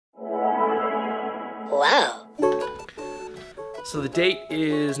Wow. So the date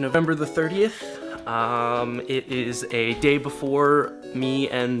is November the 30th. It is a day before me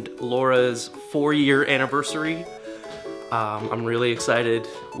and Laura's 4-year anniversary. I'm really excited.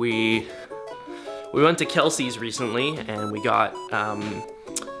 We went to Kelsey's recently and we got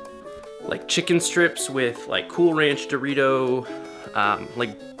like chicken strips with like Cool Ranch Dorito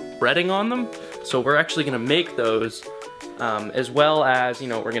like breading on them. So we're actually gonna make those as well as, you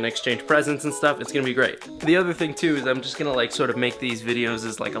know, we're gonna exchange presents and stuff. It's gonna be great. The other thing too is I'm just gonna like sort of make these videos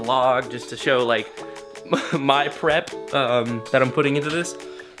as like a log just to show like my prep that I'm putting into this.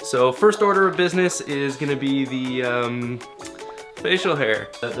 So first order of business is gonna be the facial hair.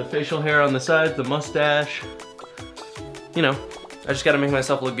 The facial hair on the sides, the mustache. You know, I just gotta make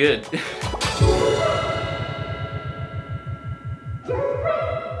myself look good.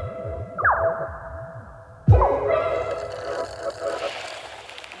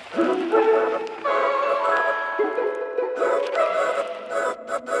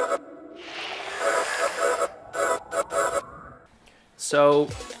 So,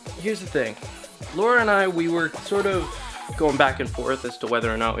 here's the thing. Laura and I, we were sort of going back and forth as to whether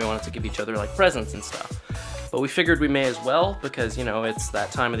or not we wanted to give each other like presents and stuff. But we figured we may as well because, you know, it's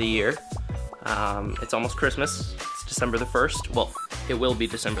that time of the year. It's almost Christmas. It's December the 1st. Well, it will be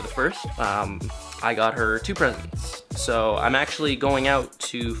December the 1st. I got her 2 presents. So I'm actually going out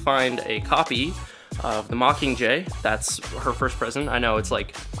to find a copy of The Mockingjay. That's her first present. I know it's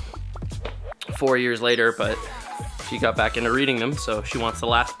like 4 years later, but she got back into reading them, so she wants the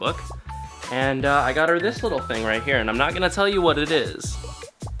last book. And I got her this little thing right here, and I'm not gonna tell you what it is,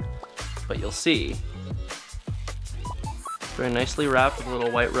 but you'll see. Very nicely wrapped with a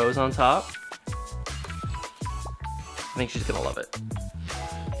little white rose on top. I think she's gonna love it.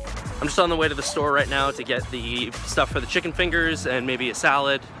 I'm just on the way to the store right now to get the stuff for the chicken fingers and maybe a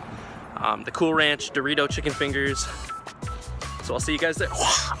salad. The Cool Ranch Dorito chicken fingers. So I'll see you guys there.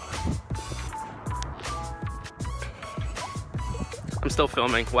 I'm still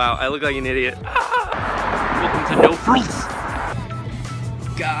filming. Wow, I look like an idiot. Welcome to No Frills.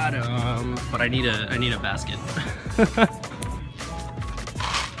 Got him. But I need a basket.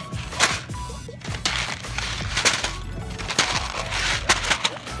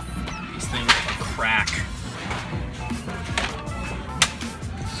 These things crack.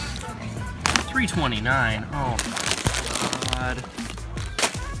 $3.29. Oh God.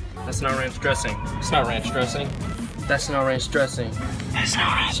 That's not ranch dressing. It's not ranch dressing. That's not ranch dressing. That's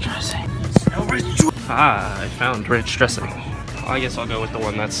not ranch dressing. That's no ranch dressing. Ah, I found ranch dressing. Well, I guess I'll go with the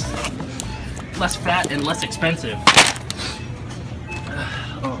one that's less fat and less expensive.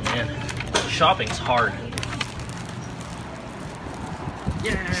 Oh man, shopping's hard.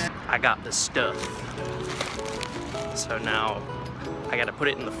 Yeah, I got this stuff. So now I gotta put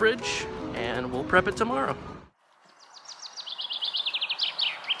it in the fridge and we'll prep it tomorrow.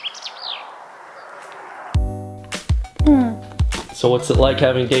 So what's it like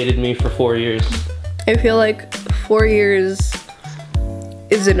having dated me for 4 years? I feel like 4 years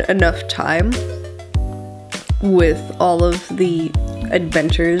isn't enough time with all of the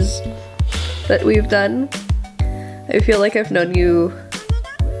adventures that we've done. I feel like I've known you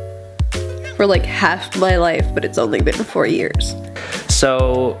for like half my life, but it's only been 4 years.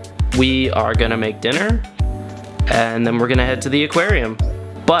 So we are gonna make dinner and then we're gonna head to the aquarium.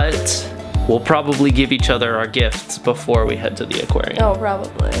 But we'll probably give each other our gifts before we head to the aquarium. Oh,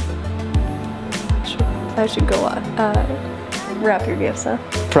 probably. I should go on. Wrap your gifts, huh?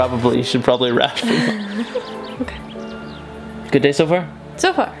 Probably. You should probably wrap them. Okay. Good day so far?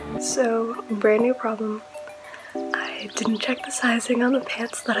 So far. So, brand new problem. I didn't check the sizing on the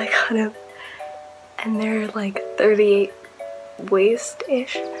pants that I got him. And they're like 38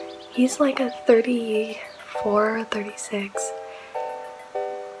 waist-ish. He's like a 34 or 36.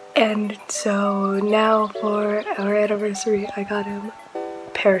 And so now for our anniversary, I got him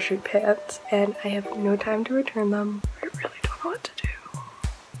parachute pants, and I have no time to return them. I really don't know what to do,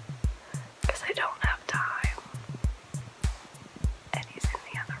 because I don't have time. And he's in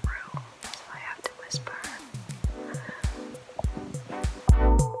the other room, so I have to whisper.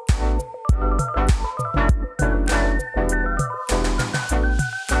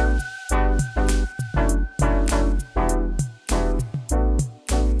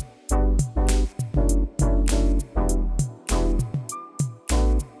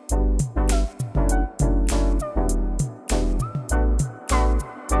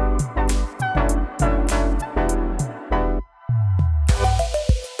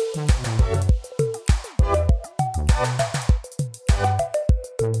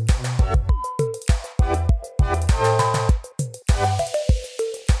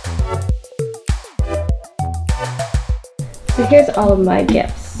 So here's all of my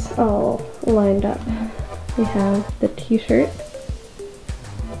gifts all lined up. We have the t-shirt,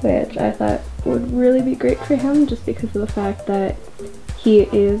 which I thought would really be great for him just because of the fact that he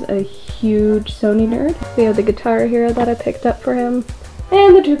is a huge Sony nerd. We have the guitar here that I picked up for him,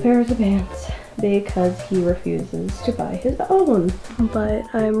 and the 2 pairs of pants because he refuses to buy his own.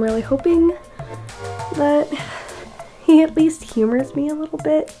 But I'm really hoping that he at least humors me a little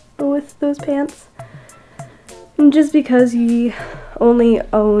bit with those pants. And just because he only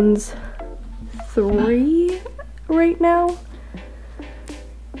owns 3 right now.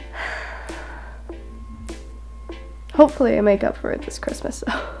 Hopefully I make up for it this Christmas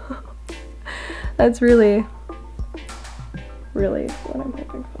though. That's really what I'm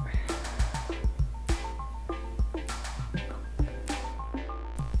hoping for.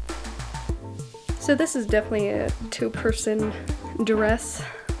 So this is definitely a 2-person dress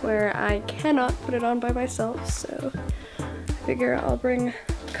where I cannot put it on by myself, so I figure I'll bring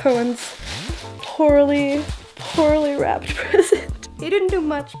Cohen's poorly wrapped present. He didn't do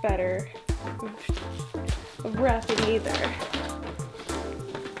much better of wrapping either.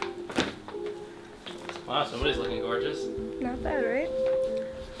 Wow, somebody's looking gorgeous. Not bad, right?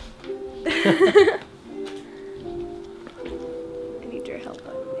 I need your help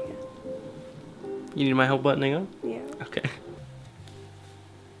buttoning it. You need my help buttoning up? Yeah. Okay.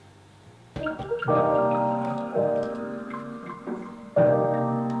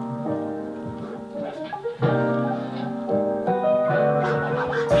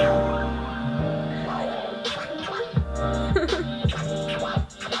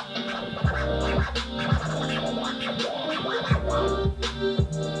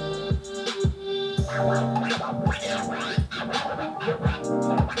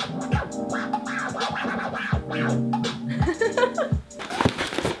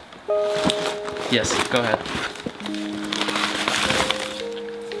 Yes, go ahead.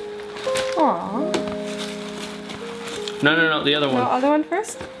 Aww. No, the other one. The other one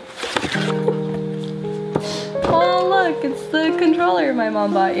first? Oh look, it's the controller my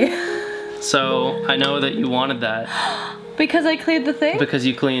mom bought you. So, I know that you wanted that. Because I cleaned the thing? Because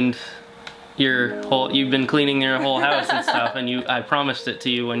you cleaned you've been cleaning your whole house and stuff, and I promised it to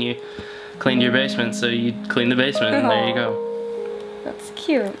you when you cleaned your basement, so you cleaned the basement, and there you go. That's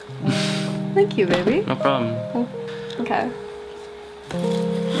cute. Thank you, baby. No problem. Oh, okay.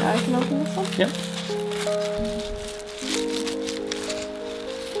 Yeah, I can open this one? Yep.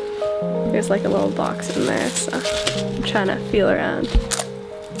 There's like a little box in there, so I'm trying to feel around.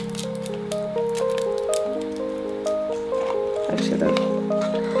 I should have.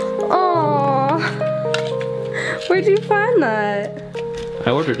 Aww! Where'd you find that?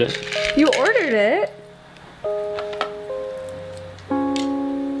 I ordered it. You ordered it?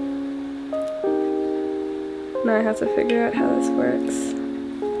 Now I have to figure out how this works.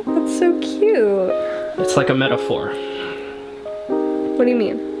 That's so cute. It's like a metaphor. What do you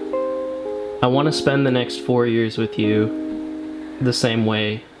mean? I want to spend the next 4 years with you the same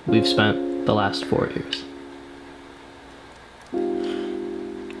way we've spent the last 4 years.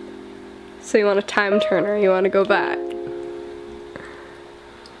 So you want a time turner? You want to go back?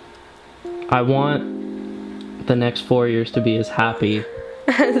 I want the next 4 years to be as happy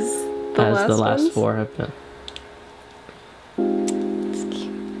As the last ones? 4 have been. It's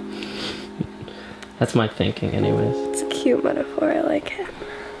cute. That's my thinking anyways. It's a cute metaphor. I like it.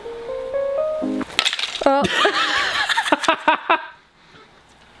 Oh.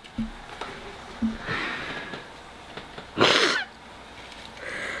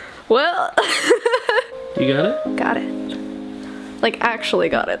 Well. You got it? Got it. Like actually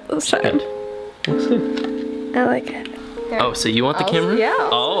got it this time. Good. Looks good. I like it. Here. Oh, so you want the camera? Yeah.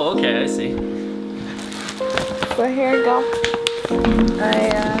 Oh, okay, I see. So here you go.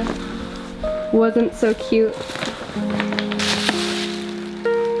 I wasn't so cute.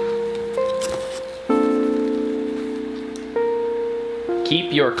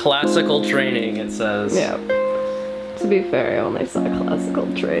 Keep your classical training, it says. Yeah. To be fair, I only saw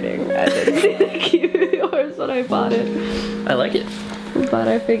classical training. I didn't see the cute yours when I bought it. I like it. But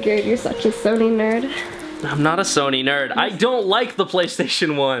I figured you're such a Sony nerd. I'm not a Sony nerd. I don't like the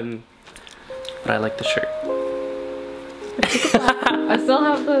PlayStation 1. But I like the shirt. I still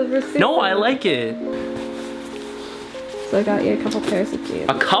have the receipt. No, I like it. So I got you a couple pairs of jeans.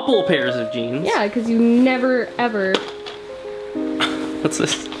 A couple pairs of jeans? Yeah, because you never, ever... What's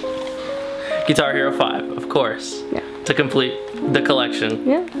this? Guitar Hero 5, of course. Yeah. To complete the collection.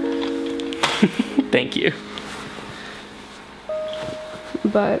 Yeah. Thank you.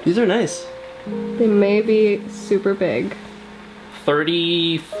 But These are nice. they may be super big.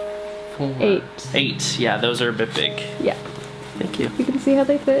 34. 8. 8. Yeah, those are a bit big. Yeah. Thank you. You can see how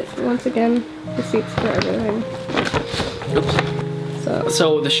they fit. Once again, receipts for everything. Oops.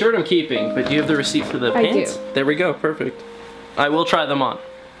 So the shirt I'm keeping, but do you have the receipt for the pants? I do. There we go, perfect. I will try them on.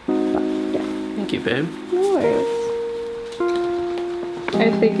 Yeah. Thank you, babe. No worries.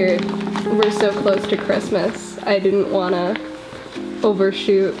 I figured we're so close to Christmas, I didn't want to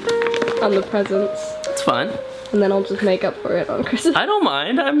overshoot on the presents. It's fine. And then I'll just make up for it on Christmas. I don't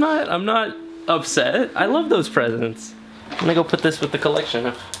mind. I'm not upset. I love those presents. I'm gonna go put this with the collection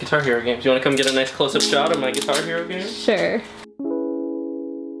of Guitar Hero games. You wanna come get a nice close-up shot of my Guitar Hero games? Sure.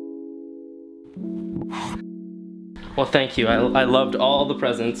 Well, thank you. I loved all the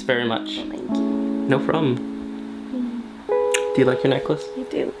presents very much. Thank you. No problem. Do you like your necklace? I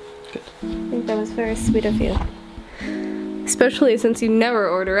do. Good. I think that was very sweet of you. Especially since you never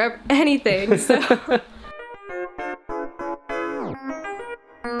order anything, so.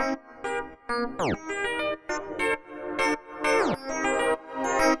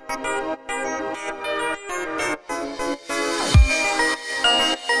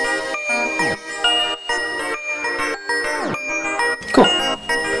 Cool.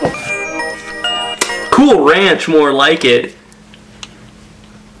 Cool Ranch, more like it.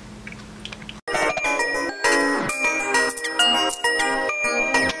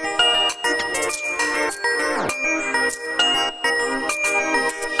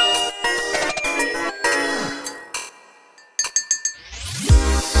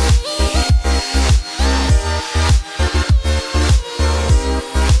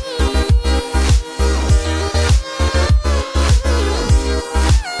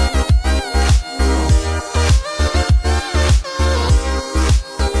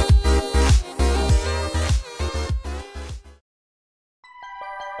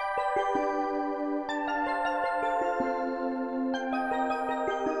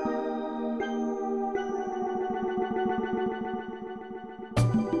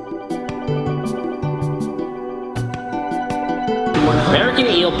 American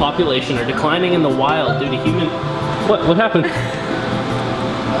eel population are declining in the wild due to human... What happened?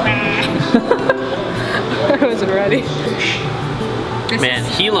 I wasn't ready. Man,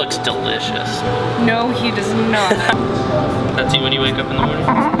 he looks delicious. No, he does not. That's you when you wake up in the morning?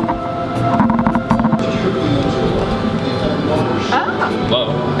 Ah.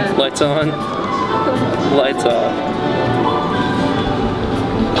 Whoa. Lights on. Lights off.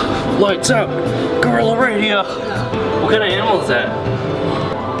 Lights out. Gorilla radio. What kind of animal is that?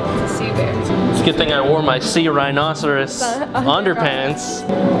 It's a sea bear. It's a good thing I wore my sea rhinoceros underpants.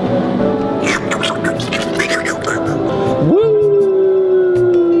 Woo!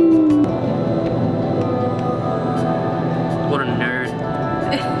 What a nerd.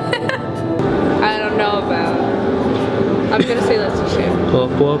 I don't know about. I'm gonna say that's a shame.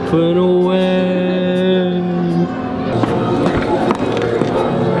 Up, up and away.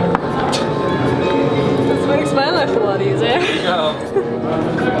 This makes my life a lot easier. Go.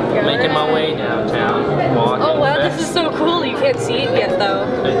 Making my way downtown. Walking Oh wow, fast. this is so cool. You can't see it yet though.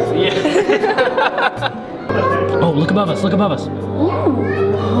 Yeah. Oh, look above us, look above us.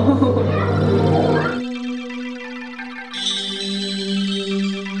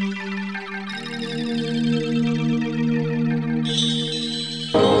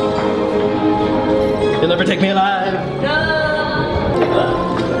 You'll never take me alive. No.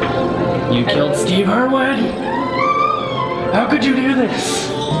 You killed Steve Harwood. How could you do this?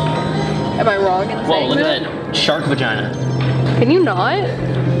 Am I wrong in Whoa, saying look that? at that shark vagina. Can you not?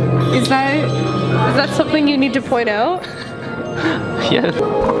 Is that something you need to point out? Yes.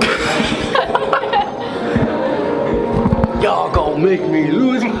 Y'all gonna make me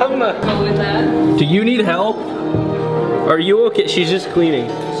lose my mind. Go with that. Do you need help? Are you okay? She's just cleaning.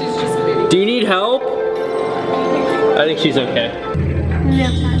 She's just kidding. Do you need help? I think she's okay.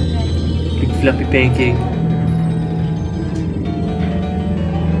 Big fluffy pancake.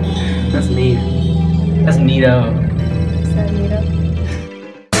 That's neat. That's neato. Is that Anita?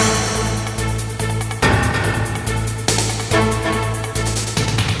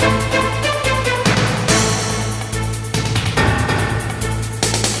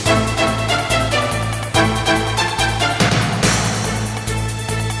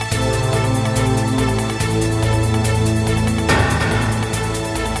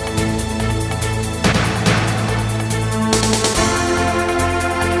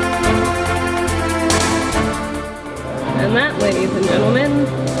 And that, ladies and gentlemen,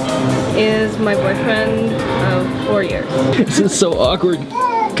 is my boyfriend of 4 years. This is so awkward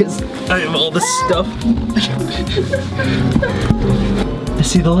because I have all this stuff. I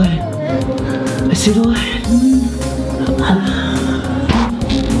see the light. I see the light.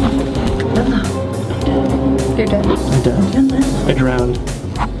 You're dead. I drowned.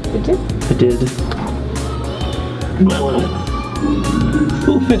 Did you? I did.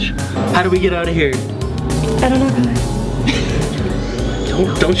 Ooh, fish. How do we get out of here? I don't know, guys.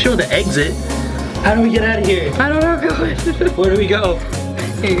 Don't show the exit. How do we get out of here? I don't know, guys. Where do we go?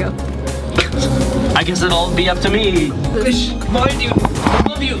 Here you go. I guess it'll be up to me. Fish, behind you.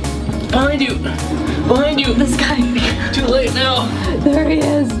 Above you. Behind you. Behind you. This guy. Too late now. There he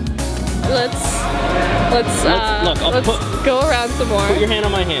is. Let's go around some more. Put your hand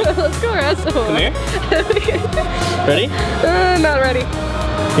on my hand. Let's go around some more. Come here. Ready? Not ready.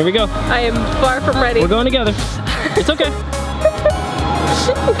 Here we go. I am far from ready. We're going together. It's okay.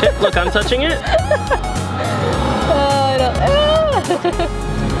 Okay, look, I'm touching it. I don't.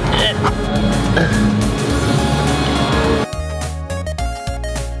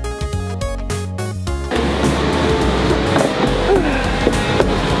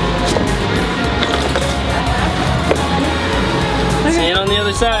 See it on the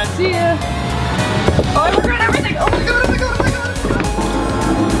other side. See ya. Oh, I regret everything. Oh my god, oh my god, oh my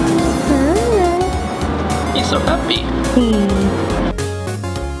god. He's so happy.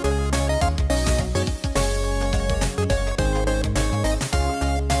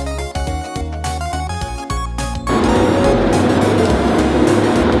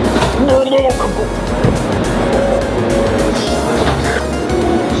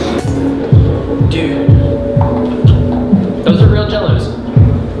 Dude, those are real jellos.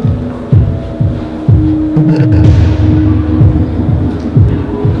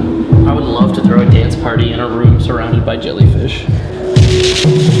 I would love to throw a dance party in a room surrounded by jellyfish.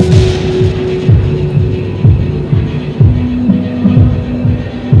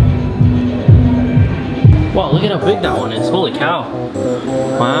 Wow, look at how big that one is. Holy cow.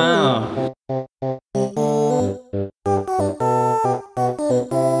 Wow.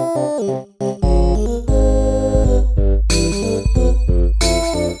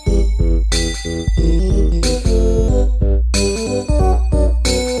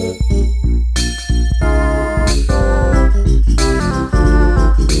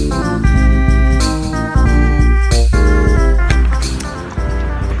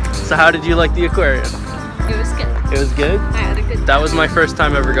 So how did you like the aquarium? It was good. It was good? I had a good time. That was my first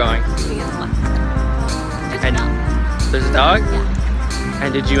time ever going. There's a And dog. there's a dog? Yeah.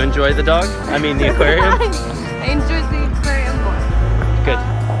 And did you enjoy the dog? I mean the aquarium? I enjoyed the aquarium more. Good.